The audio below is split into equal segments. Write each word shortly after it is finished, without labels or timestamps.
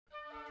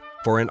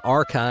For an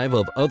archive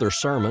of other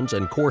sermons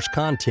and course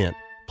content,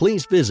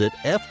 please visit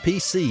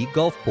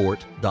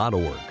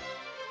fpcgulfport.org.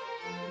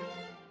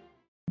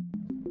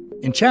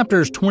 In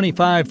chapters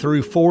 25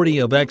 through 40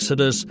 of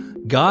Exodus,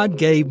 God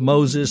gave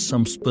Moses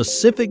some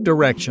specific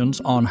directions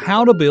on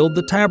how to build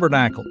the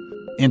tabernacle.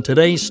 In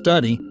today's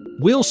study,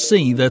 we'll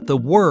see that the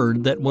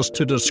word that was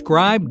to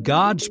describe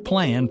God's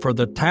plan for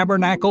the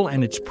tabernacle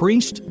and its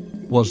priest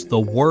was the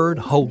word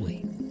holy.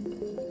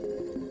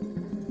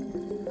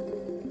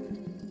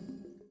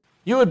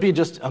 You would be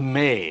just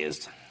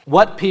amazed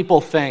what people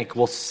think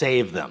will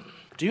save them.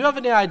 Do you have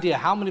any idea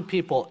how many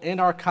people in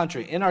our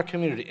country, in our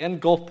community, in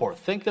Gulfport,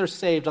 think they're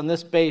saved on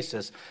this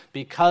basis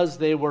because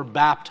they were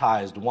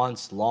baptized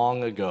once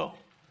long ago?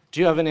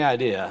 Do you have any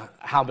idea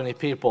how many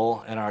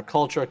people in our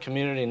culture,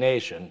 community,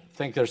 nation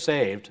think they're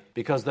saved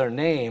because their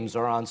names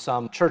are on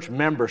some church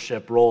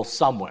membership roll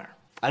somewhere?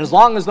 And as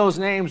long as those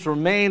names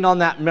remain on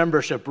that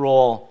membership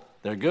roll,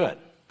 they're good.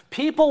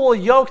 People will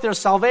yoke their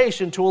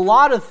salvation to a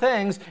lot of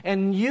things,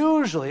 and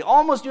usually,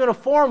 almost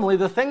uniformly,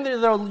 the thing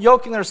that they're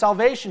yoking their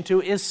salvation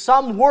to is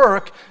some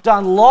work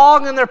done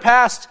long in their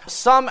past,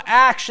 some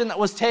action that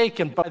was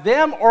taken by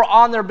them or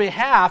on their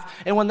behalf,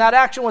 and when that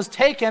action was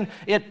taken,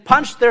 it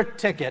punched their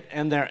ticket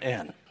and they're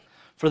in.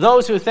 For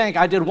those who think,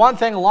 I did one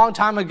thing a long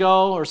time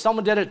ago, or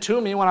someone did it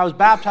to me when I was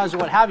baptized or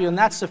what have you, and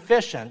that's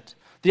sufficient,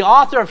 the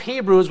author of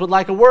Hebrews would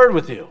like a word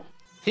with you.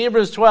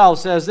 Hebrews 12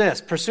 says this,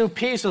 pursue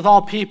peace with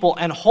all people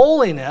and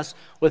holiness,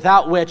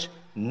 without which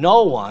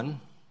no one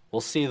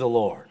will see the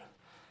Lord.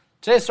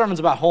 Today's sermon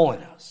is about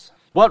holiness.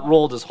 What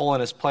role does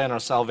holiness play in our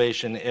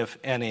salvation, if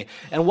any?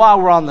 And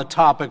while we're on the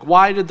topic,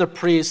 why did the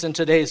priests in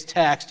today's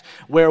text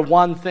wear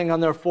one thing on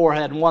their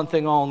forehead and one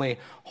thing only,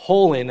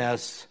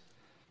 holiness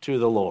to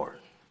the Lord?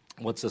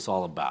 What's this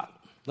all about?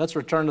 Let's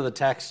return to the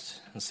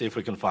text and see if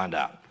we can find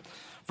out.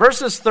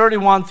 Verses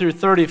 31 through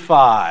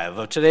 35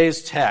 of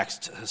today's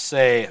text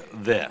say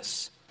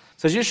this.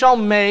 It says, you shall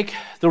make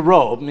the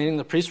robe, meaning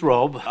the priest's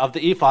robe, of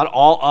the ephod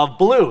all of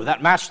blue.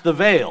 That matched the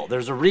veil.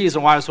 There's a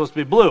reason why it's supposed to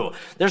be blue.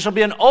 There shall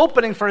be an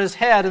opening for his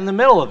head in the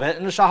middle of it,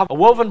 and it shall have a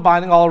woven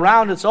binding all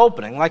around its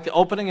opening, like the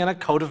opening in a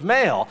coat of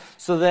mail,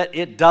 so that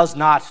it does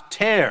not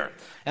tear.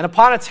 And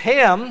upon its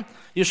hem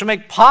you shall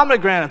make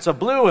pomegranates of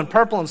blue and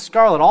purple and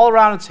scarlet all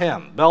around its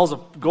hem, bells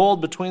of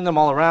gold between them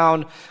all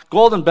around,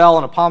 golden bell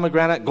and a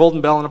pomegranate, golden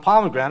bell and a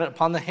pomegranate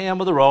upon the hem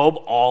of the robe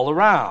all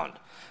around.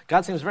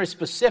 God seems very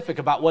specific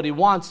about what he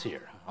wants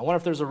here. I wonder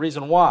if there's a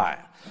reason why.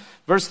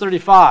 Verse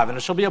 35, and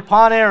it shall be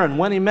upon Aaron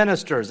when he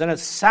ministers, and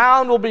its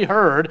sound will be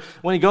heard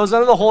when he goes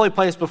into the holy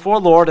place before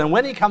the Lord, and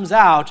when he comes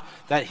out,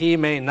 that he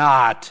may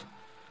not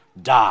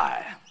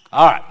die.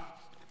 All right.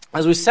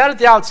 As we said at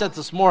the outset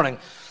this morning,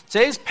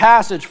 today's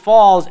passage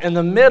falls in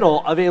the middle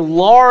of a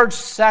large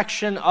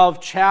section of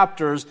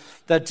chapters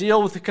that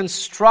deal with the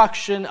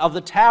construction of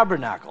the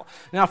tabernacle.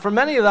 Now, for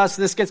many of us,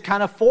 this gets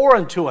kind of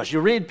foreign to us.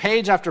 You read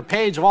page after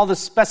page of all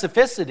this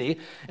specificity,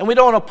 and we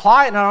don't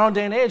apply it in our own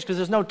day and age because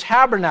there's no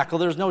tabernacle,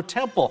 there's no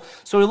temple.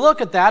 So we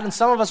look at that, and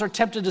some of us are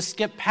tempted to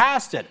skip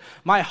past it.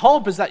 My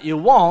hope is that you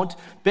won't,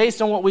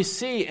 based on what we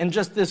see in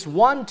just this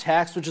one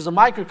text, which is a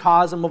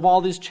microcosm of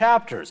all these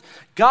chapters.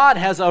 God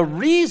has a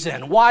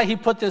reason why he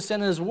put this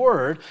in his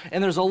word,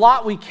 and there's a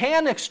lot we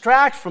can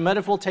extract from it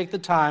if we'll take the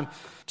time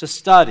to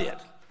study it.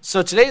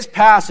 So today's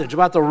passage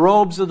about the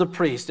robes of the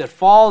priest, it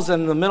falls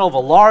in the middle of a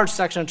large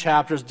section of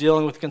chapters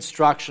dealing with the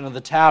construction of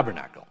the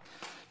tabernacle.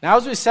 Now,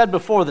 as we said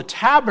before, the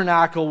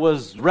tabernacle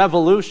was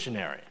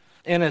revolutionary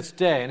in its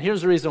day, and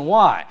here's the reason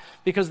why.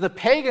 Because the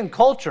pagan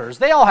cultures,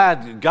 they all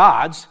had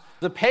gods.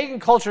 The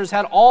pagan cultures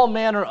had all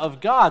manner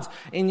of gods,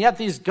 and yet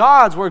these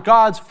gods were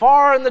gods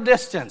far in the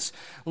distance,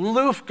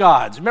 aloof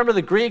gods. Remember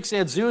the Greeks, they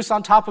had Zeus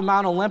on top of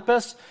Mount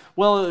Olympus?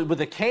 Well, with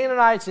the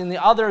Canaanites and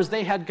the others,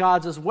 they had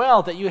gods as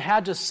well that you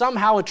had to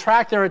somehow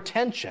attract their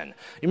attention.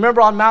 You remember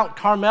on Mount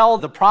Carmel,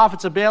 the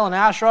prophets of Baal and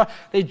Asherah,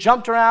 they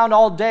jumped around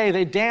all day.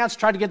 They danced,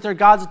 tried to get their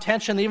god's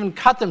attention. They even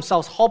cut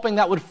themselves, hoping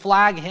that would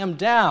flag him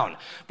down.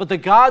 But the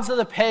gods of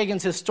the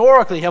pagans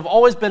historically have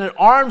always been at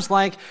arm's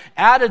length,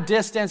 at a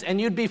distance,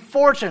 and you'd be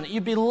fortunate,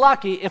 you'd be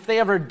lucky if they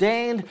ever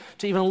deigned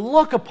to even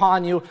look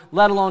upon you,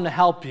 let alone to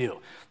help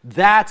you.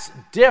 That's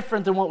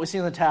different than what we see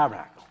in the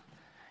tabernacle.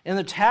 In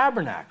the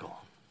tabernacle,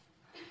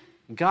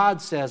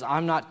 God says,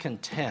 I'm not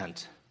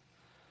content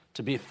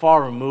to be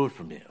far removed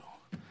from you.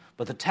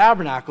 But the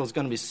tabernacle is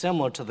going to be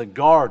similar to the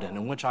garden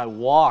in which I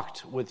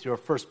walked with your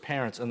first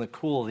parents in the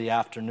cool of the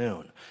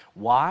afternoon.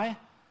 Why?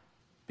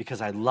 Because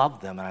I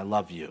love them and I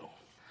love you.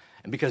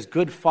 And because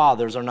good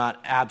fathers are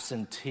not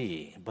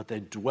absentee, but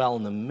they dwell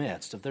in the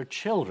midst of their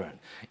children.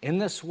 In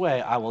this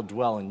way, I will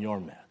dwell in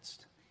your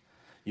midst.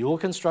 You will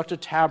construct a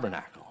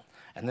tabernacle.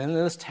 And then in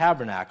this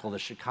tabernacle, the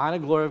Shekinah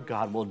glory of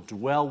God will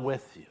dwell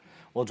with you,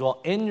 will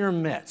dwell in your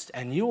midst,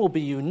 and you will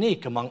be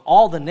unique among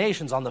all the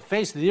nations on the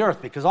face of the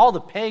earth, because all the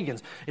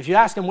pagans, if you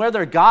ask them where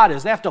their God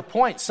is, they have to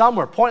point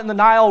somewhere, point in the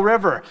Nile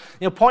River,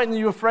 point in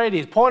the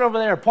Euphrates, point over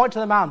there, point to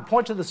the mountain,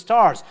 point to the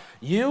stars.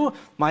 You,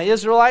 my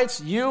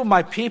Israelites, you,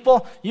 my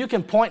people, you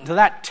can point to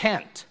that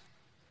tent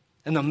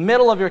in the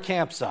middle of your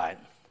campsite,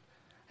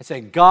 and say,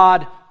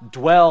 God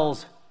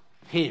dwells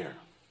here.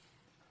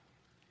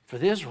 For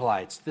the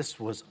Israelites, this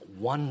was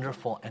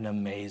wonderful and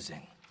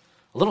amazing.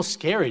 A little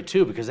scary,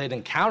 too, because they'd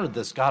encountered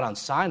this God on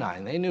Sinai,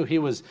 and they knew he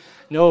was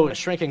no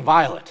shrinking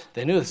violet.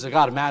 They knew this is a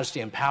God of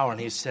majesty and power,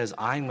 and he says,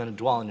 I'm going to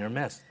dwell in your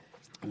midst.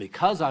 And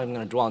because I'm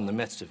going to dwell in the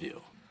midst of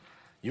you,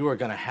 you are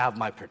going to have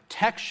my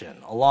protection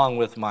along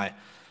with my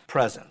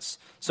presence.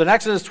 So in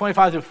Exodus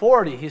 25 through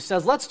 40, he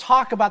says, let's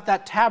talk about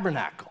that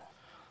tabernacle.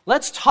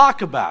 Let's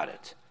talk about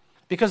it.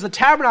 Because the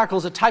tabernacle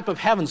is a type of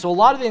heaven. So a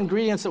lot of the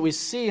ingredients that we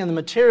see in the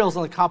materials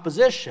and the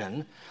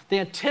composition, they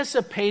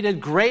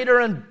anticipated greater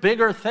and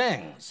bigger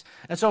things.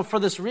 And so for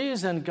this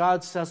reason,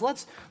 God says,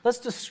 let's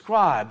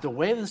describe the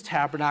way this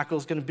tabernacle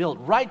is going to be built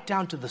right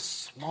down to the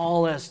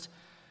smallest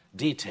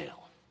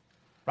detail.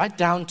 Right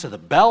down to the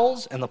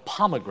bells and the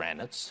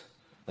pomegranates.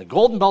 The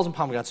golden bells and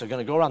pomegranates are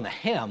going to go around the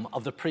hem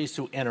of the priests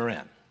who enter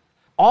in.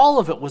 All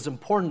of it was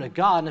important to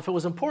God, and if it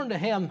was important to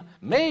him,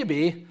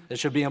 maybe it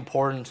should be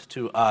important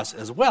to us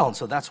as well. And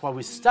so that's why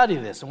we study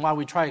this and why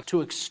we try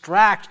to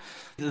extract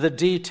the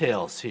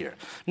details here.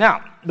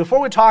 Now, before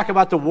we talk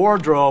about the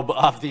wardrobe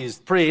of these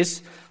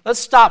priests, let's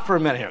stop for a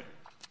minute here.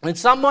 Can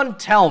someone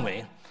tell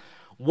me,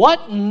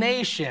 what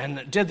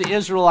nation did the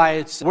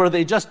Israelites, were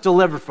they just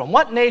delivered from?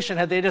 What nation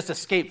had they just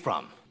escaped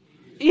from?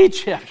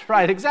 Egypt,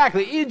 right,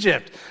 exactly,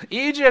 Egypt.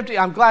 Egypt,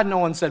 I'm glad no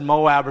one said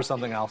Moab or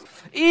something else.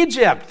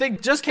 Egypt, they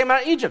just came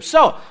out of Egypt.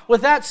 So,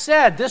 with that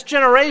said, this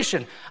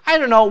generation, I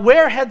don't know,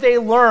 where had they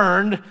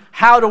learned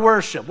how to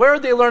worship? Where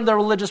had they learned their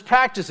religious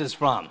practices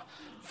from?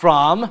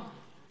 From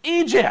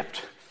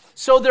Egypt.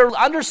 So their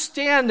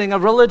understanding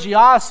of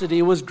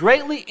religiosity was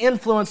greatly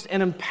influenced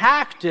and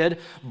impacted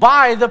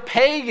by the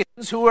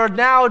pagans who are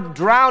now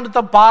drowned at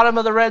the bottom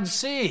of the Red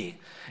Sea.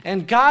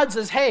 And God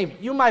says, hey,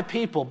 you my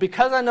people,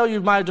 because I know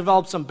you might have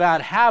developed some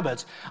bad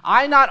habits,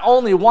 I not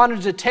only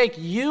wanted to take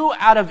you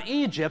out of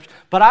Egypt,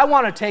 but I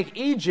want to take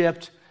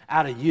Egypt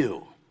out of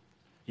you.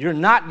 You're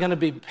not going to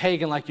be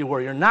pagan like you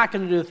were. You're not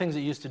going to do the things that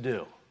you used to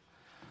do.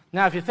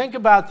 Now, if you think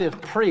about the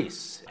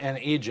priests in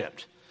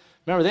Egypt,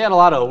 remember, they had a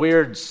lot of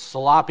weird,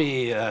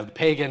 sloppy,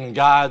 pagan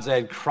gods.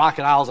 They had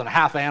crocodiles and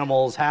half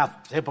animals,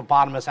 half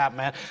hippopotamus, half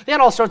man. They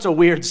had all sorts of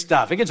weird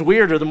stuff. It gets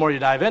weirder the more you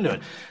dive into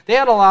it. They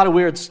had a lot of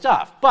weird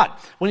stuff. But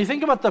when you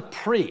think about the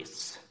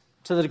priests,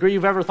 to the degree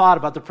you've ever thought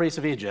about the priests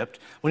of Egypt,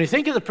 when you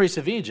think of the priests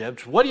of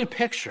Egypt, what do you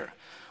picture?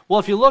 Well,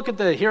 if you look at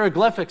the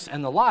hieroglyphics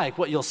and the like,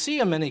 what you'll see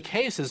in many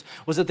cases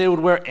was that they would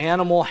wear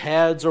animal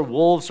heads or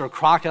wolves or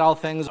crocodile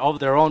things over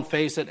their own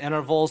face at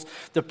intervals.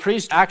 The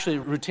priests actually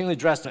routinely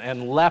dressed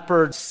in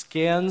leopard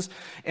skins.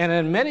 And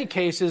in many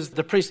cases,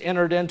 the priests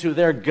entered into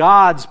their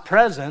god's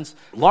presence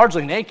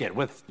largely naked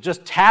with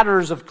just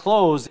tatters of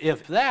clothes,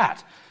 if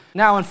that.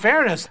 Now, in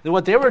fairness,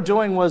 what they were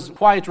doing was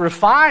quite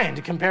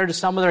refined compared to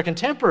some of their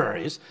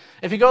contemporaries.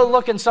 If you go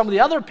look in some of the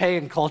other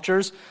pagan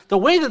cultures, the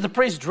way that the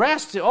priests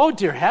dressed, oh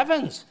dear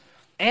heavens,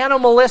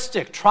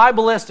 animalistic,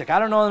 tribalistic, I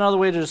don't know another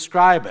way to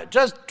describe it,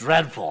 just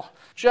dreadful,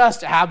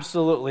 just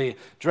absolutely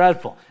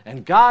dreadful.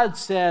 And God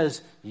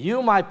says,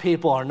 you, my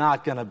people, are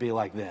not going to be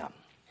like them.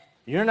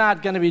 You're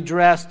not going to be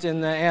dressed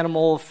in the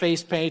animal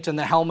face paint and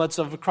the helmets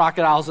of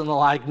crocodiles and the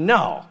like.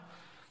 No.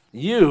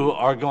 You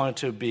are going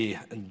to be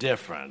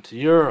different.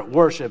 Your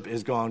worship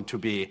is going to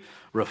be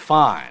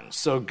refined.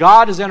 So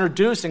God is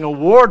introducing a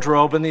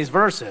wardrobe in these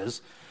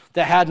verses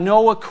that had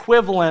no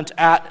equivalent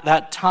at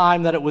that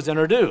time that it was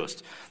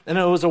introduced. And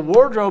it was a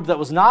wardrobe that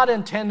was not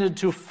intended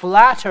to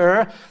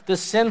flatter the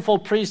sinful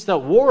priest that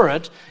wore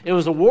it. It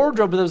was a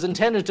wardrobe that was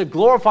intended to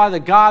glorify the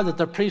God that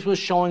the priest was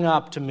showing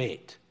up to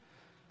meet.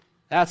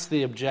 That's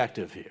the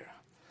objective here.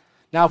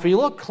 Now, if you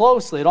look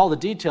closely at all the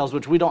details,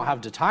 which we don't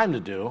have the time to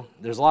do,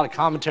 there's a lot of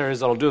commentaries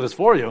that will do this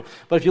for you,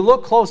 but if you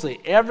look closely,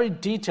 every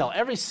detail,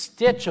 every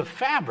stitch of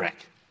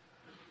fabric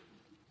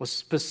was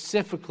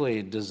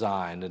specifically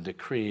designed and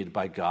decreed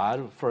by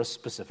God for a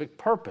specific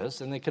purpose,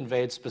 and they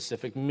conveyed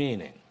specific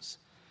meanings.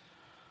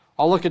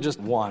 I'll look at just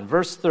one.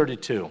 Verse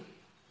 32.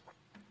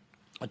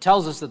 It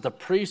tells us that the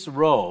priest's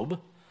robe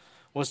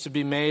was to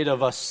be made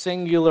of a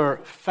singular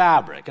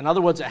fabric. In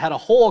other words, it had a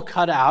hole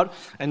cut out,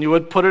 and you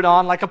would put it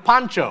on like a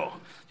poncho.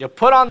 You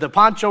put on the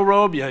poncho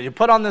robe, you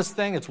put on this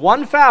thing, it's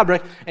one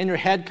fabric, and your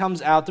head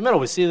comes out the middle.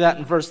 We see that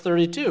in verse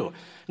 32.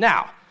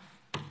 Now,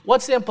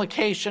 what's the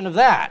implication of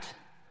that?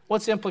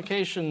 What's the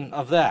implication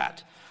of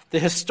that? The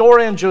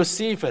historian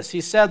Josephus,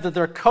 he said that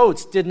their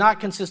coats did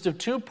not consist of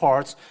two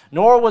parts,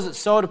 nor was it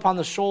sewed upon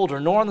the shoulder,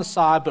 nor on the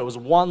side, but it was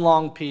one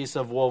long piece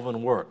of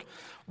woven work.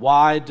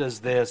 Why does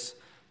this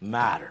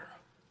matter?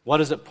 What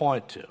does it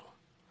point to?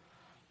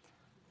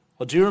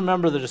 Well, do you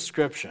remember the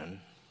description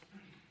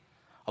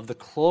of the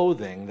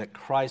clothing that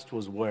Christ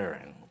was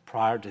wearing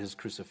prior to his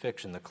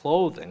crucifixion, the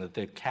clothing that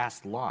they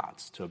cast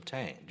lots to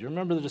obtain? Do you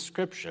remember the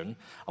description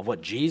of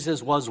what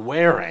Jesus was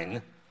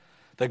wearing,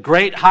 the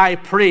great high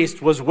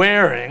priest was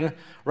wearing,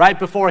 right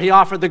before he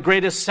offered the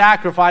greatest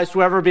sacrifice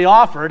to ever be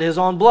offered, his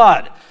own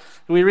blood?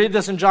 We read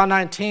this in John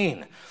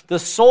 19. The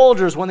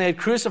soldiers, when they had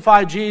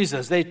crucified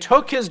Jesus, they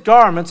took his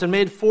garments and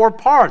made 4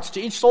 parts,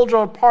 to each soldier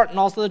a part, and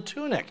also the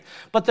tunic.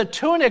 But the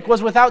tunic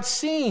was without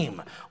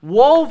seam,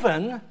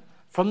 woven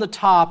from the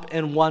top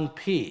in one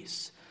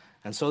piece.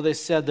 And so they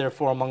said,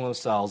 therefore, among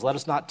themselves, let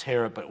us not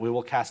tear it, but we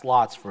will cast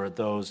lots for it,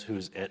 those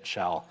whose it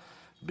shall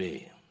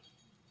be.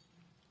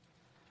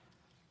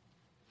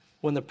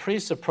 When the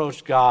priests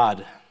approached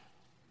God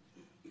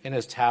in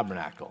his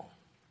tabernacle,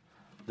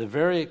 the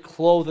very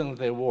clothing that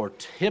they wore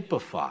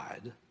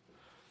typified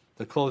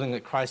the clothing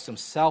that Christ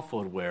himself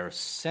would wear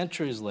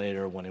centuries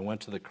later when he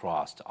went to the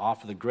cross to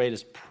offer the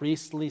greatest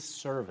priestly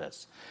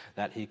service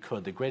that he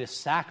could, the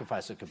greatest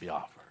sacrifice that could be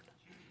offered.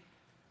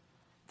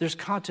 There's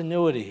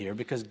continuity here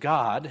because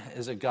God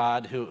is a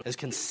God who is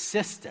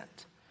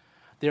consistent.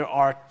 There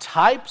are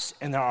types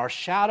and there are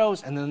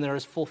shadows and then there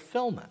is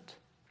fulfillment.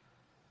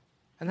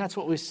 And that's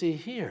what we see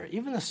here.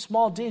 Even the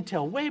small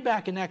detail way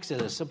back in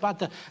Exodus about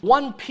the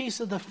one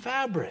piece of the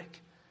fabric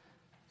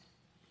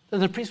that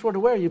the priests were to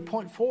wear, you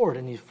point forward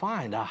and you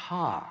find,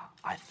 aha,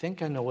 I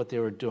think I know what they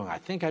were doing. I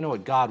think I know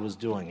what God was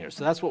doing here.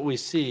 So that's what we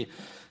see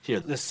here,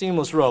 the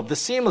seamless robe. The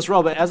seamless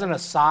robe, as an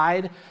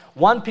aside,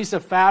 one piece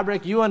of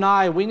fabric, you and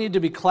I, we need to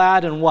be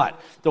clad in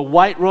what? The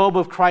white robe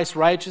of Christ's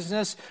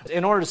righteousness.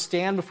 In order to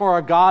stand before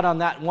our God on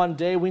that one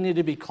day, we need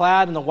to be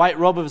clad in the white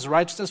robe of his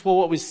righteousness. Well,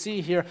 what we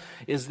see here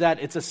is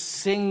that it's a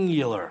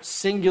singular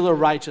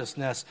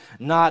righteousness,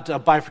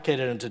 not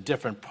bifurcated into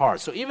different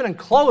parts. So even in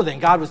clothing,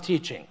 God was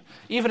teaching.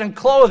 Even in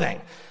clothing,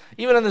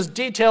 even in this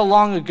detail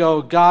long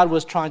ago, God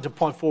was trying to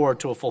point forward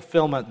to a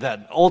fulfillment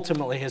that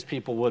ultimately his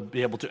people would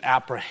be able to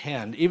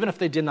apprehend, even if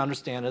they didn't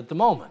understand it at the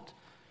moment.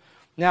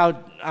 Now,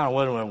 I don't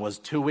know when it was,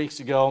 2 weeks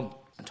ago,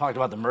 I talked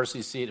about the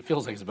mercy seat. It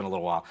feels like it's been a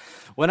little while.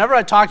 Whenever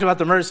I talked about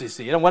the mercy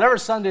seat, and whatever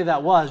Sunday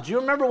that was, do you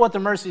remember what the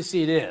mercy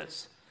seat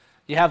is?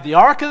 You have the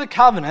Ark of the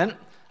Covenant,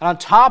 and on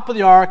top of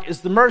the ark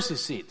is the mercy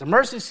seat. The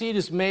mercy seat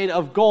is made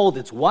of gold.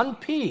 It's one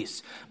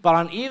piece, but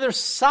on either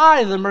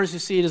side of the mercy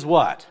seat is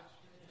what?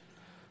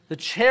 The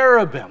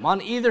cherubim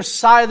on either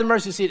side of the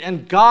mercy seat,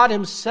 and God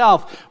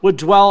himself would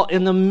dwell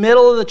in the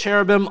middle of the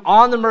cherubim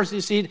on the mercy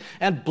seat,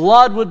 and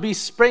blood would be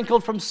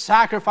sprinkled from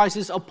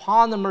sacrifices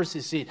upon the mercy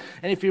seat.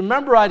 And if you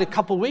remember right, a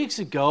couple weeks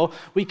ago,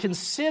 we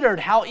considered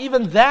how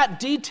even that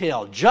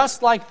detail,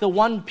 just like the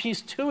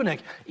one-piece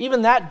tunic,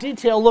 even that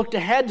detail looked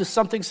ahead to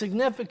something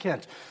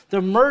significant.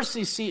 The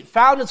mercy seat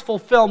found its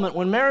fulfillment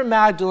when Mary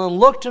Magdalene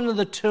looked into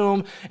the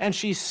tomb and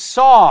she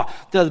saw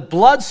the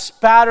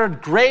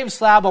blood-spattered grave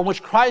slab on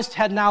which Christ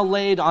had now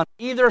laid. On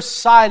either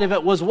side of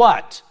it was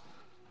what?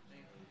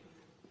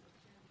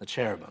 The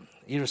cherubim.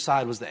 Either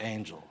side was the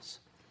angels.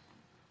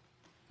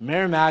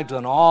 Mary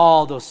Magdalene,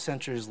 all those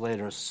centuries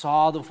later,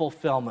 saw the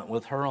fulfillment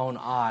with her own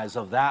eyes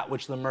of that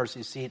which the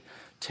mercy seat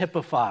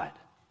typified.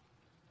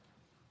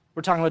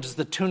 We're talking about just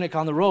the tunic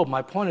on the robe.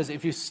 My point is,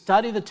 if you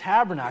study the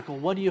tabernacle,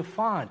 what do you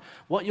find?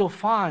 What you'll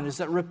find is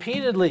that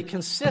repeatedly,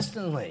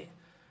 consistently,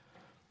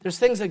 there's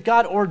things that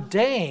God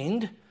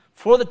ordained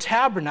for the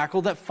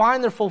tabernacle that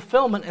find their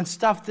fulfillment in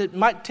stuff that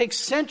might take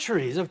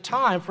centuries of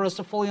time for us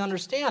to fully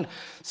understand.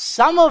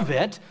 Some of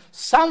it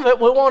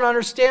we won't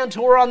understand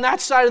until we're on that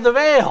side of the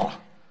veil.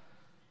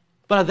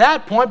 But at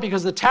that point,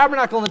 because the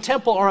tabernacle and the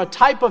temple are a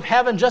type of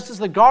heaven, just as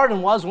the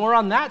garden was, when we're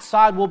on that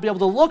side, we'll be able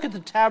to look at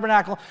the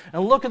tabernacle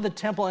and look at the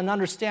temple and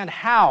understand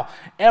how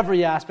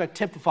every aspect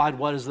typified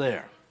what is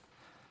there.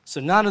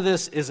 So none of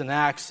this is an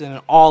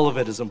accident. All of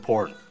it is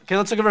important. Okay,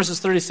 let's look at verses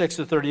 36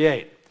 to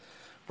 38.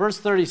 Verse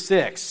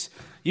 36,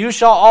 you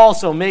shall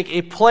also make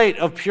a plate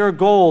of pure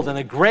gold and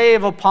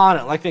engrave upon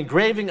it, like the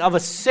engraving of a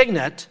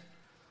signet,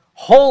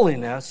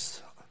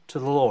 holiness to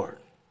the Lord.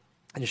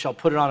 And you shall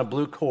put it on a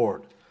blue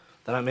cord,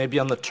 that it may be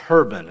on the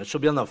turban. It shall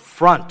be on the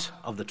front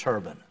of the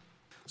turban.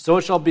 So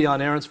it shall be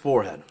on Aaron's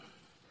forehead,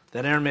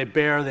 that Aaron may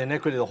bear the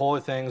iniquity of the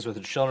holy things with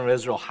the children of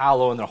Israel,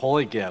 hallow in their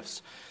holy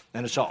gifts.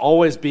 And it shall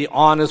always be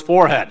on his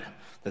forehead,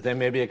 that they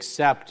may be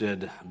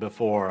accepted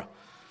before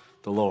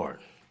the Lord.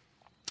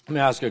 Let me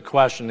ask you a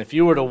question. If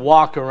you were to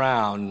walk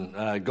around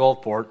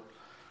Gulfport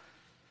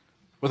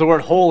with the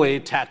word holy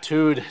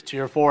tattooed to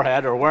your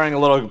forehead or wearing a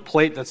little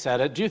plate that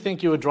said it, do you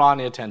think you would draw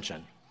any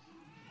attention?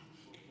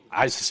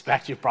 I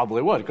suspect you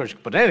probably would. Of course, you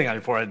could put anything on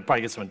your forehead and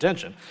probably get some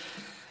attention.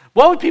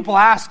 What would people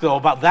ask, though,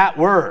 about that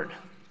word?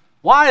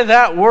 Why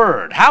that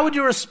word? How would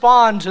you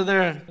respond to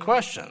their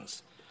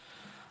questions?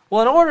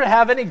 Well, in order to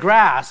have any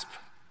grasp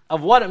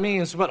of what it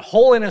means to put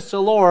holiness to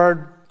the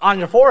Lord on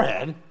your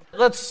forehead,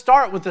 let's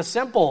start with the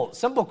simple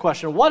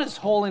question. What does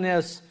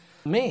holiness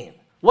mean?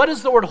 What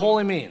does the word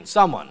holy mean?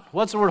 Someone.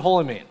 What's the word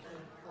holy mean?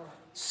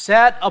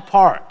 Set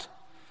apart.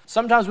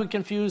 Sometimes we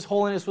confuse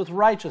holiness with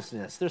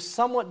righteousness. They're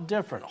somewhat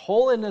different.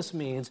 Holiness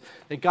means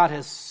that God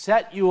has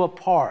set you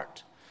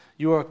apart.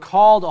 You are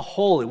called a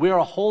holy. We are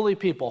a holy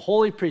people, a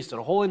holy priesthood,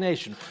 a holy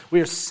nation.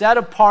 We are set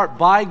apart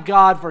by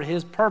God for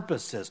his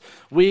purposes.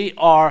 We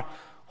are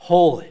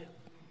holy.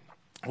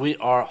 We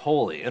are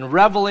holy. In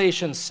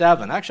Revelation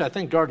 7, actually I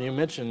think, Gardner, you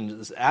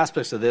mentioned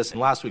aspects of this in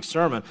last week's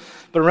sermon,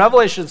 but in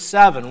Revelation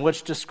 7,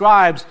 which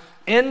describes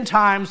end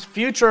times,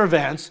 future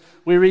events,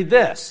 we read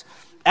this.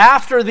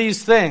 After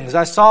these things,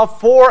 I saw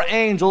 4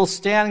 angels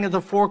standing at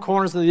the 4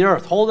 corners of the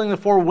earth, holding the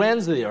 4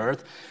 winds of the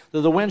earth,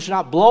 that the wind should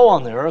not blow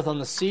on the earth, on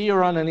the sea,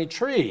 or on any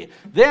tree.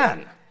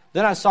 Then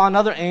I saw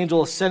another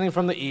angel ascending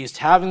from the east,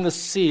 having the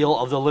seal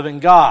of the living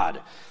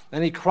God.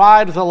 Then he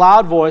cried with a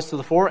loud voice to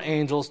the 4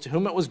 angels, to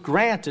whom it was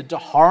granted to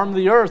harm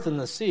the earth and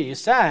the sea,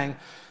 saying,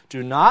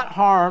 do not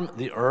harm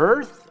the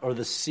earth, or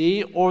the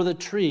sea, or the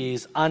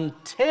trees,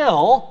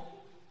 until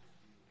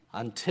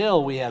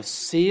we have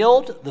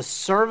sealed the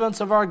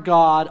servants of our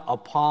God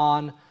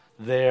upon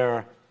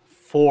their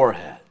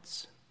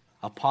foreheads.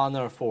 Upon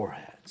their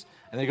foreheads.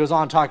 And it goes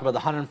on to talk about the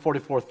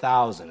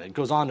 144,000. It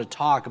goes on to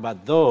talk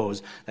about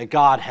those that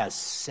God has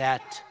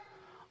set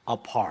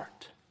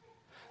apart.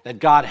 That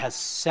God has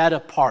set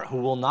apart, who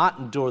will not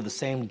endure the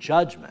same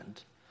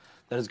judgment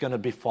that is going to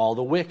befall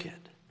the wicked.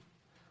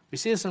 We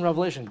see this in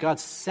Revelation. God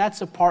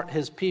sets apart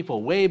his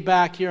people. Way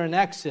back here in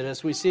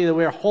Exodus, we see that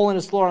we are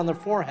holiness, Lord, on their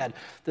forehead.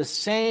 The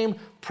same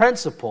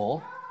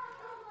principle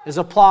is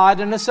applied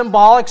in a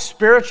symbolic,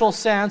 spiritual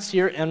sense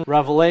here in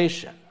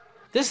Revelation.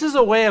 This is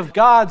a way of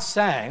God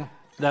saying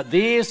that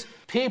these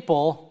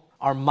people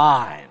are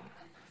mine.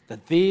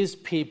 That these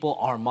people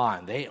are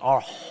mine. They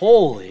are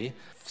holy,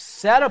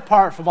 set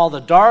apart from all the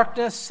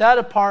darkness, set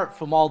apart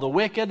from all the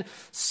wicked,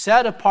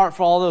 set apart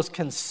from all those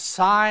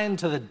consigned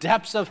to the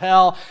depths of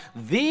hell.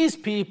 These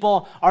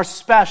people are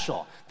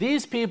special.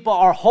 These people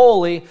are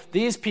holy.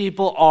 These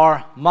people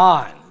are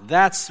mine.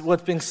 That's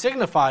what's being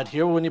signified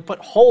here when you put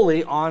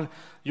holy on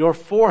your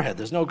forehead.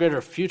 There's no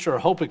greater future or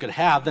hope we could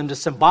have than to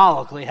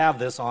symbolically have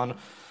this on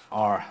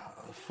our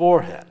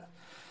forehead.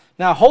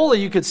 Now, holy,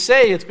 you could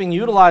say it's being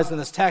utilized in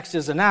this text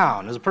as a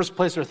noun, as a person,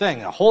 place, or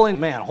thing, a holy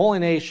man, holy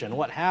nation,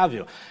 what have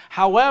you.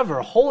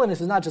 However,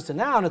 holiness is not just a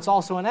noun, it's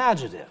also an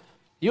adjective.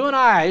 You and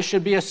I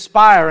should be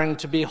aspiring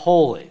to be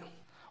holy.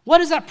 What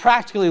does that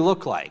practically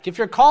look like? If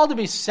you're called to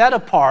be set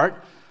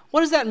apart, what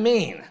does that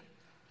mean?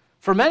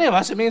 For many of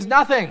us, it means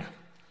nothing.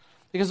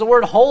 Because the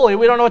word holy,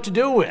 we don't know what to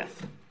do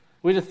with.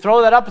 We just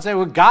throw that up and say,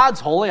 well, God's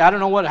holy. I don't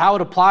know how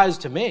it applies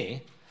to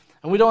me.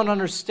 And we don't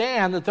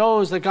understand that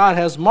those that God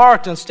has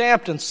marked and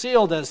stamped and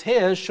sealed as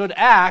his should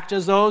act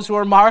as those who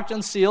are marked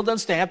and sealed and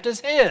stamped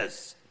as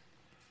his.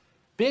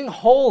 Being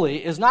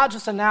holy is not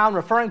just a noun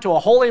referring to a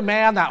holy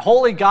man, that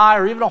holy guy,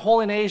 or even a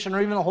holy nation,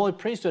 or even a holy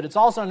priesthood. It's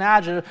also an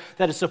adjective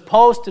that is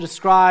supposed to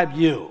describe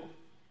you.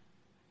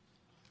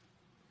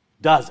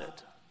 Does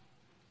it?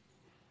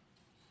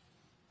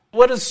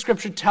 What does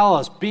Scripture tell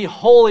us? Be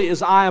holy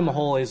as I am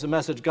holy is the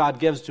message God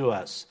gives to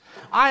us.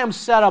 I am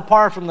set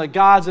apart from the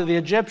gods of the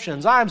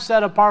Egyptians. I am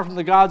set apart from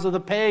the gods of the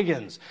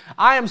pagans.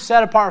 I am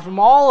set apart from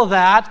all of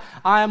that.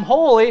 I am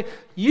holy.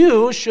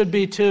 You should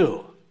be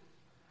too.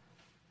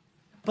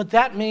 But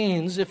that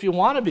means, if you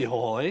want to be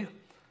holy,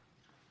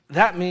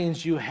 that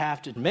means you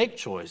have to make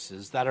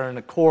choices that are in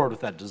accord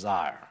with that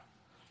desire.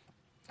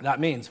 That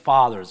means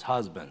fathers,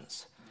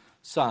 husbands,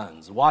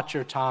 sons, watch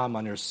your time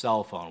on your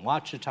cell phone.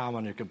 Watch your time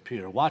on your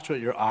computer. Watch what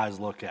your eyes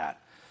look at.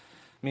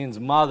 Means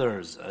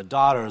mothers,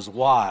 daughters,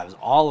 wives,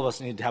 all of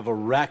us need to have a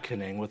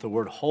reckoning with the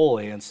word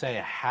holy and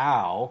say,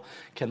 how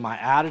can my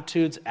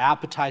attitudes,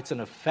 appetites,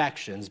 and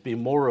affections be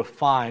more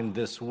refined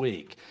this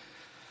week?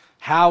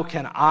 How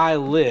can I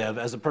live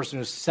as a person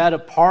who's set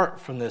apart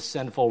from this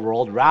sinful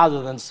world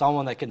rather than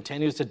someone that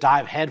continues to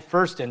dive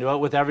headfirst into it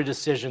with every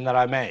decision that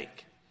I make?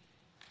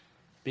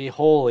 Be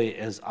holy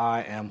as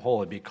I am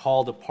holy. Be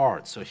called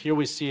apart. So here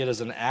we see it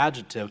as an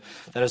adjective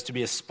that is to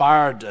be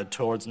aspired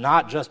towards,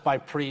 not just by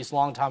priests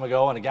long time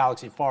ago in a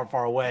galaxy far,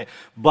 far away,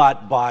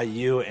 but by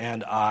you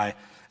and I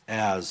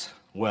as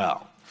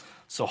well.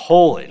 So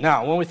holy.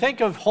 Now, when we think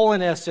of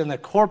holiness in the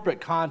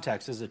corporate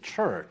context as a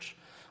church,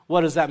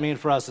 what does that mean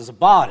for us as a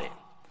body?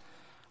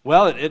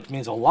 Well, it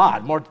means a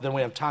lot, more than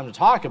we have time to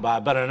talk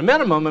about, but at a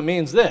minimum, it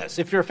means this.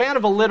 If you're a fan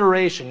of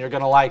alliteration, you're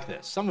going to like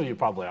this. Some of you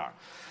probably are.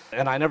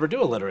 And I never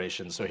do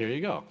alliteration, so here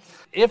you go.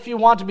 If you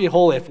want to be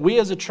holy, if we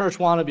as a church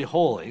want to be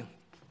holy,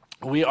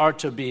 we are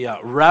to be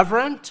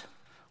reverent,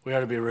 we are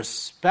to be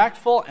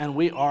respectful, and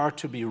we are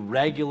to be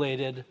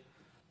regulated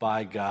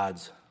by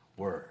God's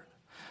word.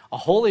 A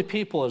holy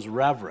people is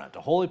reverent.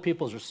 A holy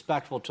people is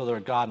respectful to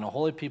their God, and a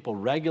holy people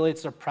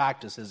regulates their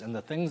practices and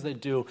the things they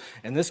do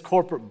in this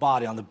corporate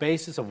body on the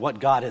basis of what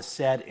God has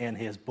said in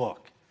his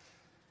book.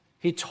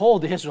 He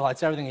told the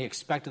Israelites everything he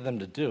expected them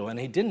to do, and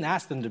he didn't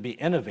ask them to be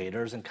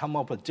innovators and come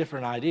up with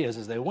different ideas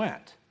as they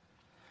went.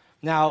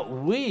 Now,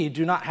 we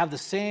do not have the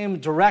same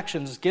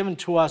directions given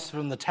to us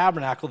from the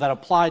tabernacle that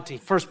applied to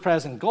First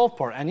Pres and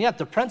Gulfport, and yet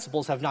the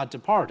principles have not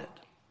departed.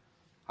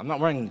 I'm not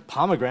wearing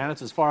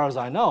pomegranates as far as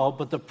I know,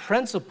 but the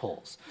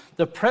principles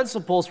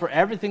for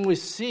everything we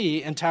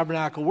see in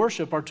tabernacle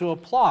worship are to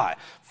apply.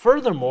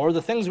 Furthermore,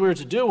 the things we are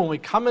to do when we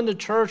come into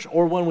church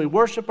or when we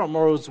worship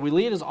or as we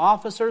lead as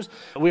officers,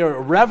 we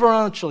are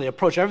reverentially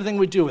approach everything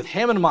we do with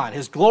him in mind,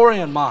 his glory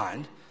in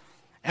mind,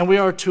 and we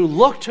are to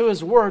look to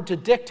his word to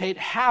dictate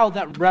how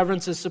that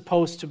reverence is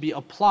supposed to be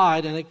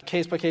applied in a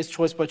case-by-case,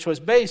 choice-by-choice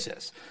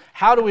basis.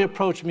 How do we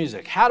approach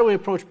music? How do we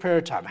approach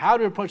prayer time? How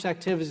do we approach the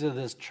activities of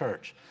this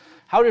church?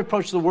 How do you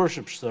approach the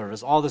worship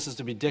service? All this is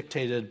to be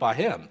dictated by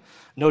him.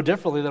 No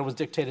differently than it was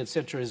dictated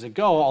centuries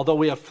ago. Although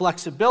we have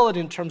flexibility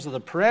in terms of the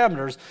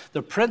parameters,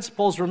 the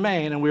principles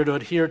remain, and we're to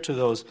adhere to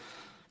those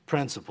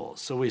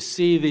principles. So we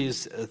see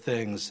these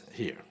things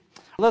here.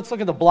 Let's look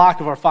at the block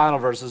of our final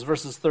verses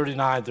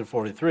 39 through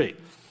 43.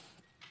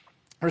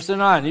 Verse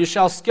 9, you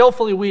shall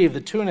skillfully weave the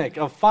tunic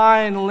of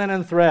fine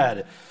linen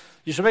thread.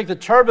 You shall make the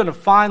turban of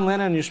fine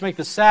linen, and you shall make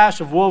the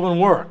sash of woven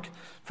work.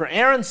 For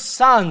Aaron's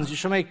sons you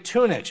shall make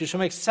tunics, you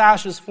shall make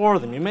sashes for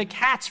them, you make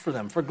hats for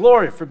them, for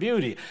glory, for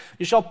beauty.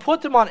 You shall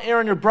put them on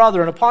Aaron your brother,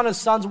 and upon his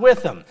sons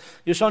with him.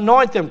 You shall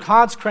anoint them,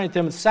 consecrate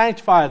them, and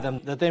sanctify them,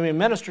 that they may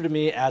minister to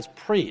me as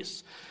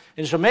priests.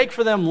 And you shall make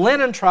for them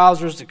linen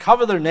trousers to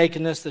cover their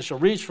nakedness, that shall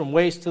reach from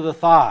waist to the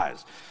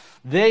thighs.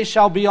 They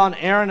shall be on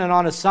Aaron and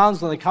on his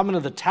sons when they come into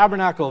the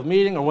tabernacle of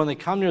meeting, or when they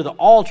come near the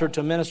altar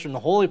to minister in the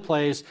holy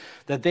place,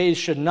 that they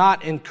should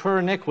not incur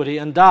iniquity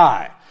and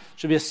die. It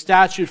should be a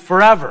statute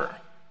forever.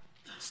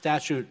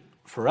 Statute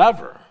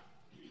forever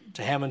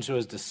to him and to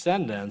his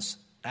descendants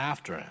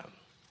after him.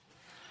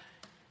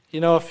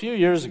 You know, a few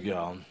years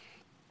ago,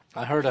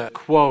 I heard a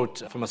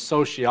quote from a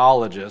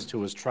sociologist who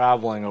was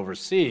traveling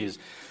overseas.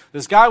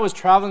 This guy was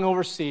traveling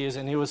overseas,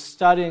 and he was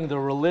studying the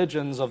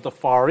religions of the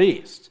Far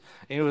East.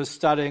 He was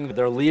studying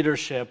their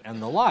leadership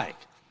and the like.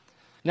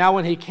 Now,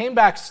 when he came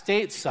back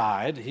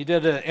stateside, he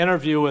did an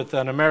interview with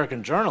an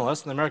American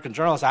journalist, and the American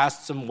journalist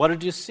asked him, what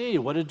did you see?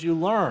 What did you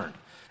learn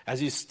as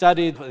you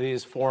studied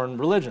these foreign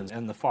religions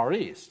in the Far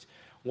East?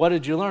 What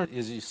did you learn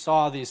as you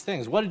saw these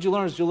things? What did you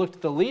learn as you looked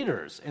at the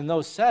leaders in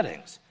those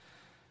settings?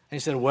 And he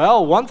said,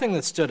 well, one thing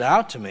that stood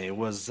out to me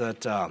was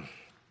that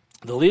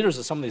the leaders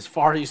of some of these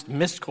Far East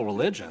mystical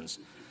religions,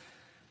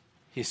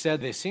 he said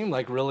they seemed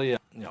like really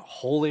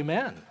holy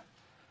men.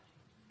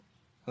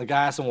 The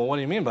guy asked him, well, what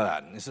do you mean by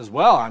that? And he says,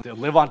 well, they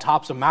live on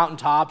tops of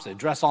mountaintops, they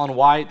dress all in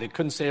white, they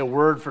couldn't say a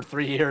word for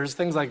 3 years,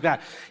 things like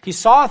that. He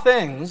saw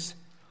things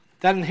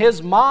that in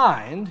his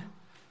mind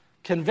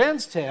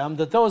convinced him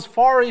that those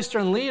Far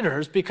Eastern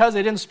leaders, because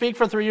they didn't speak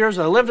for 3 years,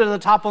 or they lived at the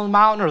top of the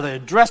mountain, or they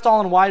dressed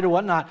all in white or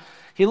whatnot,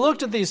 he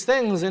looked at these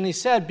things and he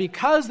said,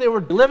 because they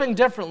were living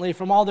differently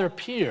from all their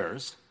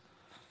peers,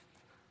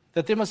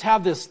 that they must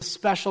have this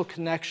special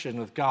connection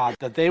with God,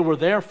 that they were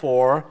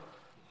therefore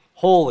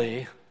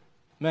holy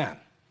men.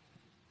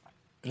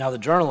 Now, the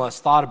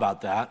journalist thought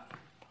about that,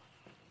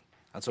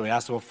 and so he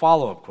asked him a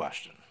follow-up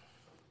question.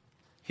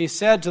 He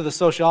said to the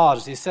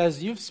sociologist, he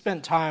says, you've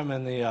spent time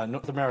in the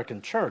North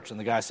American church, and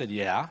the guy said,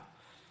 yeah.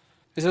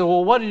 He said,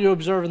 well, what did you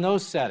observe in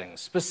those settings?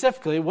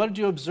 Specifically, what did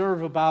you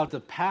observe about the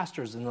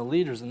pastors and the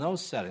leaders in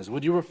those settings?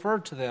 Would you refer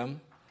to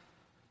them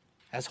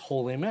as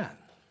holy men?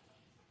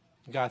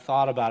 The guy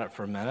thought about it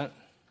for a minute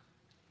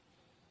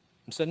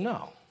and said,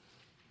 no.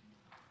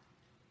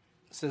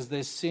 He says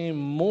they seem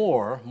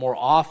more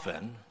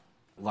often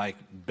like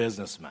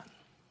businessmen.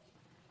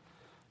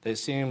 They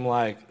seem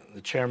like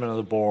the chairman of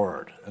the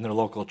board in their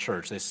local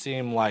church. They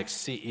seem like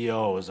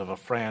CEOs of a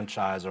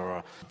franchise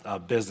or a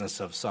business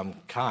of some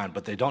kind,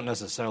 but they don't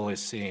necessarily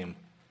seem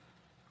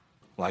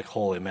like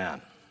holy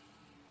men.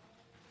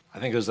 I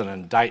think there's an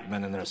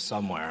indictment in there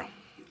somewhere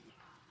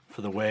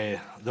for the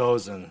way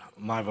those in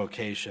my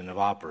vocation have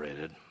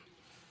operated.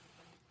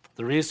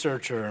 The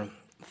researcher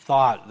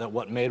thought that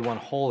what made one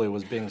holy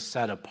was being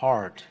set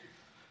apart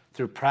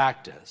through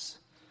practice.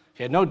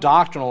 He had no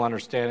doctrinal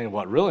understanding of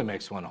what really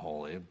makes one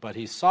holy, but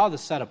he saw the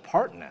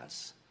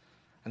set-apartness,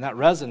 and that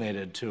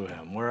resonated to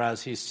him,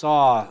 whereas he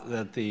saw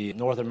that the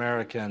North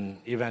American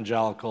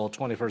evangelical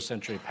 21st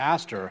century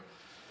pastor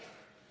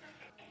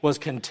was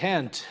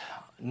content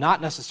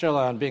not necessarily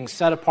on being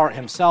set apart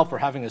himself or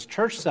having his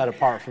church set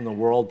apart from the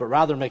world, but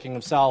rather making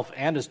himself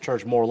and his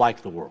church more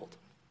like the world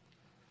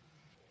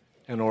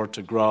in order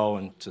to grow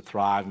and to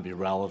thrive and be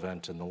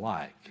relevant and the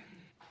like.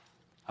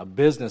 A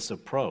business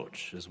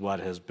approach is what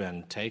has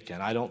been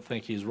taken. I don't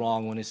think he's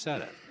wrong when he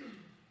said it.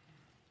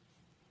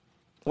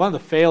 One of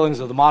the failings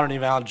of the modern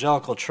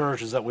evangelical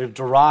church is that we've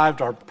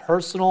derived our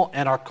personal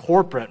and our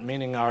corporate,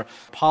 meaning our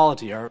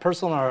polity, our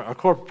personal and our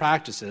corporate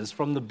practices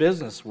from the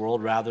business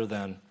world rather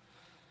than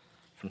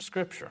from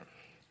Scripture.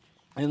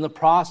 In the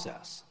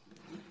process,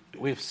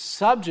 we've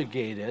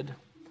subjugated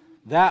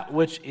that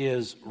which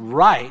is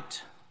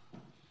right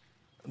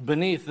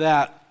beneath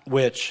that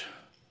which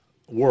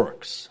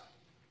works.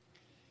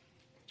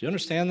 Do you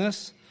understand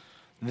this?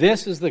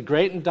 This is the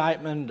great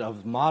indictment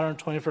of modern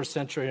 21st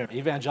century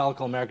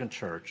evangelical American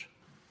church.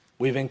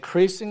 We've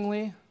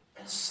increasingly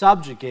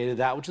subjugated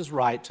that which is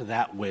right to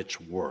that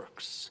which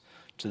works,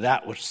 to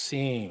that which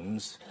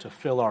seems to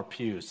fill our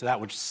pews, to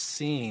that which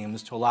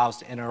seems to allow us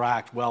to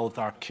interact well with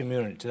our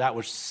community, to that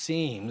which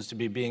seems to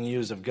be being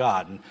used of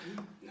God.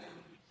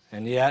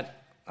 And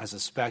yet, I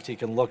suspect he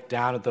can look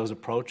down at those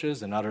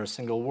approaches and utter a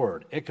single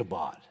word,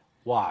 Ichabod.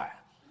 Why?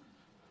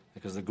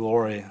 Because the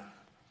glory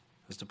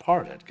is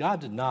departed. God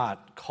did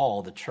not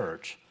call the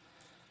church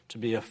to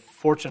be a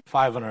Fortune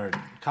 500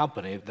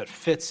 company that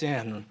fits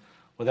in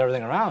with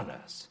everything around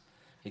us.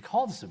 He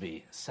called us to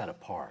be set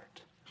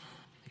apart.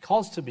 He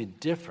calls us to be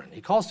different.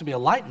 He calls us to be a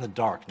light in the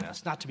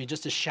darkness, not to be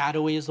just as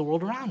shadowy as the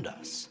world around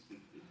us.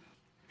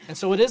 And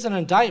so it is an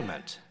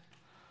indictment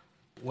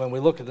when we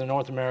look at the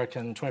North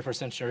American 21st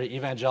century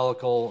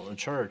evangelical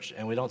church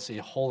and we don't see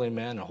holy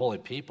men and holy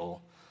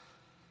people.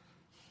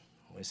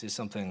 We see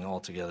something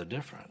altogether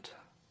different.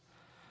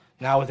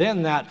 Now,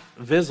 within that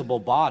visible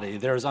body,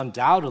 there is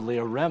undoubtedly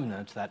a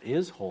remnant that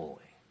is holy.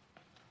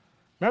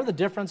 Remember the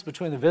difference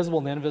between the visible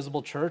and the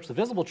invisible church? The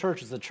visible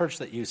church is the church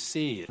that you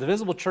see. The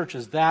visible church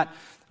is that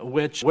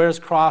which wears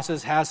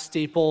crosses, has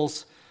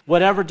steeples,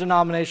 whatever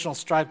denominational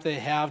stripe they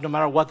have, no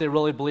matter what they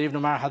really believe, no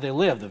matter how they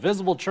live. The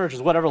visible church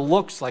is whatever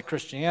looks like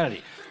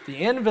Christianity.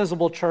 The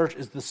invisible church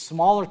is the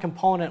smaller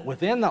component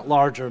within that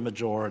larger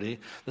majority,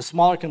 the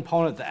smaller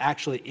component that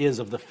actually is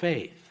of the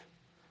faith.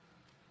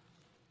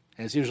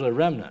 And it's usually a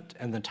remnant.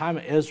 In the time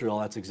of Israel,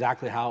 that's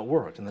exactly how it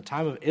worked. In the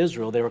time of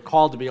Israel, they were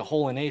called to be a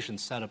holy nation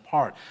set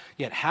apart.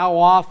 Yet how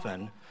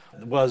often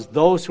was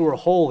those who were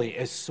holy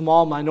a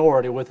small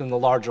minority within the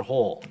larger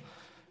whole?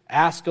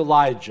 Ask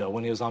Elijah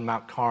when he was on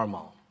Mount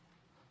Carmel,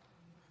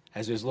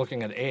 as he was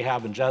looking at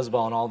Ahab and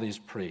Jezebel and all these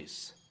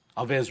priests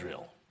of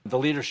Israel, the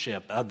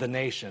leadership of the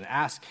nation.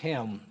 Ask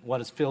him what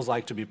it feels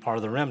like to be part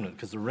of the remnant,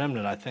 because the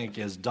remnant, I think,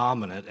 is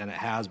dominant, and it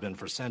has been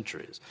for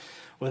centuries.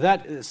 With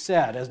that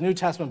said, as New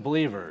Testament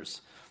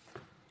believers,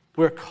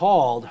 we're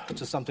called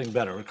to something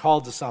better. We're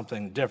called to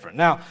something different.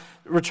 Now,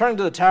 returning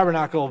to the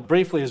tabernacle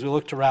briefly as we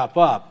look to wrap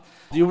up,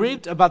 you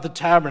read about the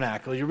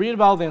tabernacle, you read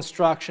about all the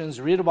instructions,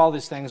 you read about all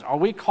these things. Are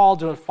we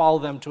called to follow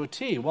them to a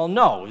T? Well,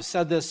 no. We've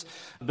said this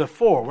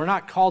before. We're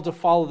not called to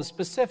follow the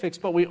specifics,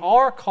 but we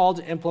are called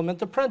to implement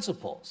the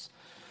principles.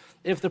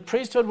 If the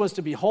priesthood was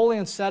to be holy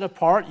and set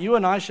apart, you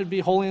and I should be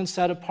holy and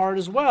set apart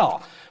as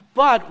well.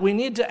 But we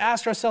need to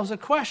ask ourselves a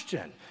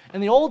question. In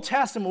the Old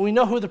Testament, we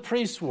know who the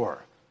priests were.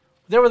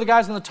 There were the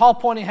guys in the tall,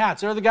 pointy hats.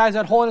 There were the guys that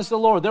had holiness of the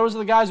Lord. There was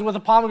the guys with the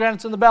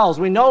pomegranates and the bells.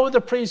 We know who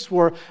the priests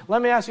were.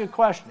 Let me ask you a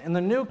question. In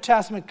the New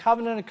Testament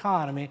covenant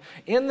economy,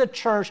 in the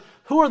church,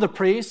 who are the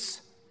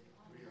priests?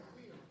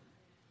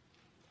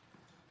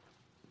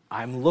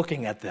 I'm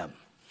looking at them.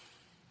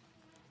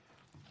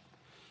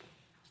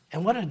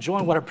 And what a joy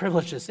and what a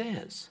privilege this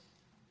is.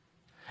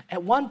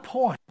 At one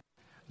point,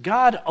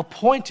 God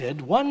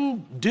appointed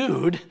one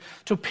dude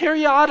to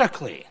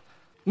periodically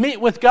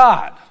meet with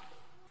God.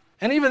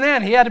 And even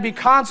then, he had to be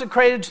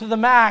consecrated to the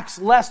max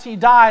lest he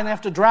die and they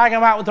have to drag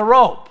him out with a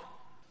rope.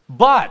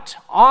 But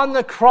on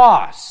the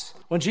cross,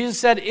 when Jesus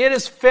said, "It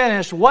is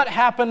finished," what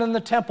happened in the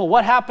temple?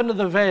 What happened to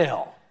the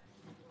veil?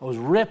 It was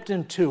ripped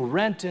in two,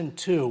 rent in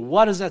two.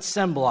 What does that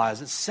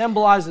symbolize? It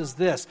symbolizes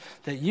this,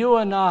 that you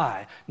and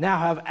I now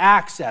have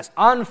access,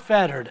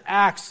 unfettered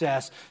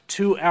access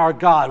to our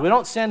God. We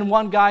don't send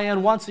one guy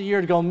in once a year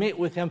to go meet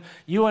with him.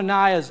 You and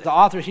I, as the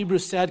author of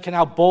Hebrews said, can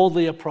now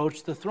boldly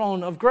approach the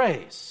throne of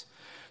grace.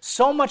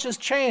 So much has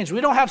changed.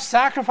 We don't have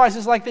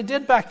sacrifices like they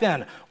did back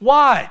then.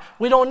 Why?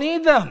 We don't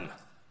need them.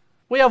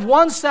 We have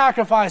one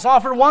sacrifice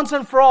offered once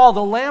and for all,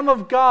 the Lamb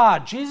of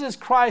God. Jesus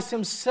Christ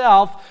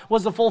himself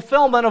was the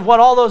fulfillment of what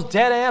all those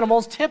dead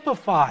animals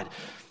typified.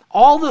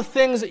 All the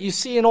things that you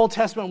see in Old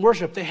Testament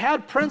worship, they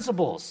had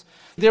principles.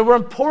 They were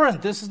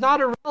important. This is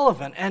not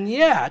irrelevant. And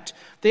yet,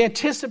 they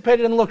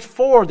anticipated and looked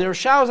forward. They were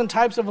shadows and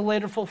types of a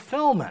later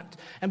fulfillment.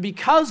 And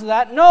because of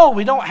that, no,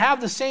 we don't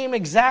have the same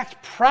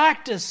exact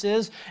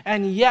practices,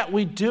 and yet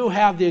we do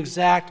have the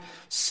exact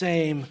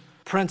same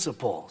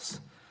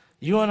principles.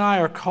 You and I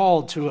are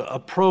called to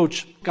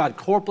approach God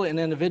corporately and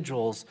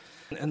individuals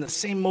in the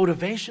same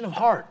motivation of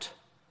heart,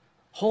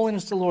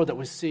 holiness to the Lord that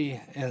we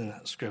see in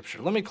Scripture.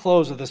 Let me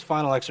close with this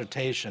final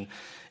exhortation.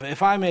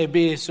 If I may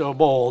be so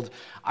bold,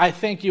 I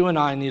think you and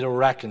I need a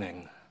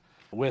reckoning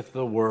with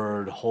the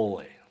word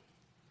holy.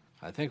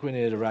 I think we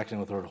need a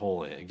reckoning with the word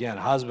holy. Again,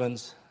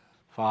 husbands,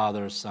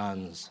 fathers,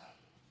 sons,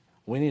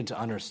 we need to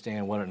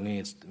understand what it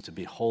means to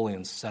be holy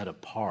and set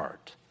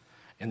apart.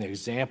 And the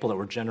example that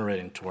we're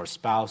generating to our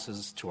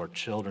spouses, to our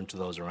children, to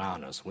those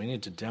around us. We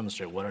need to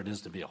demonstrate what it is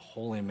to be a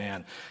holy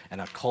man in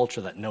a culture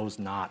that knows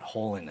not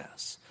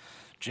holiness.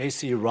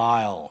 J.C.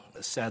 Ryle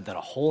said that a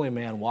holy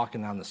man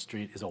walking down the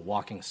street is a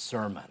walking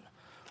sermon.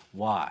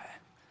 Why?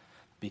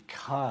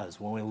 Because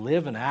when we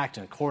live and act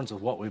in accordance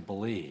with what we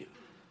believe,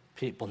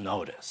 people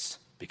notice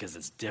because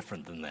it's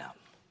different than them.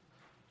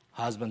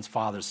 Husbands,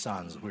 fathers,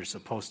 sons, we're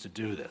supposed to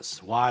do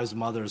this. Wives,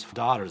 mothers,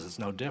 daughters, it's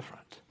no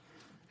different.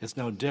 It's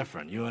no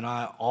different. You and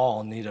I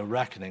all need a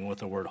reckoning with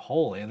the word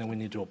holy, and then we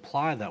need to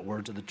apply that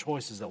word to the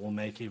choices that we'll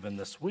make even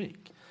this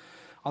week.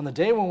 On the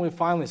day when we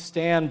finally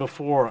stand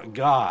before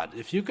God,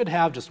 if you could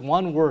have just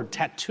one word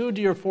tattooed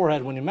to your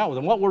forehead when you met with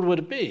him, what word would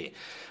it be?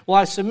 Well,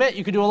 I submit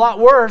you could do a lot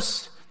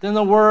worse than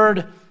the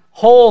word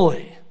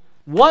holy.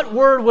 What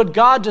word would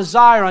God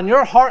desire on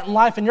your heart and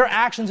life and your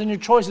actions and your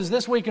choices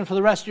this week and for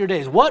the rest of your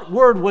days? What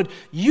word would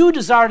you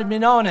desire to be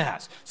known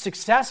as?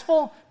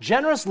 Successful,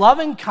 generous,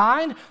 loving,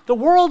 kind? The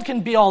world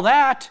can be all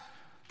that.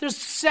 There's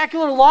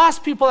secular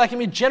lost people that can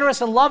be generous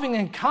and loving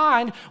and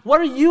kind.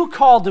 What are you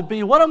called to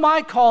be? What am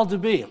I called to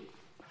be?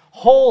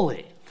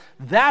 Holy.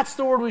 That's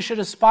the word we should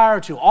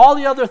aspire to. All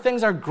the other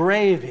things are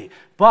gravy,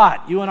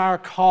 but you and I are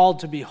called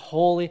to be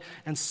holy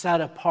and set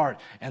apart.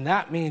 And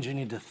that means you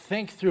need to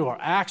think through our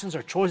actions,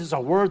 our choices,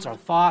 our words, our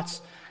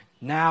thoughts,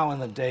 now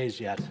and the days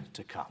yet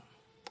to come.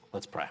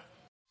 Let's pray.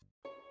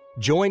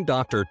 Join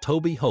Dr.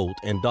 Toby Holt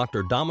and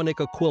Dr. Dominic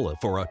Aquila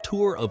for a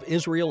tour of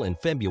Israel in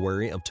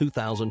February of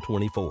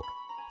 2024.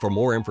 For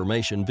more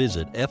information,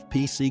 visit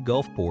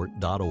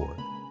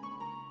fpcgulfport.org.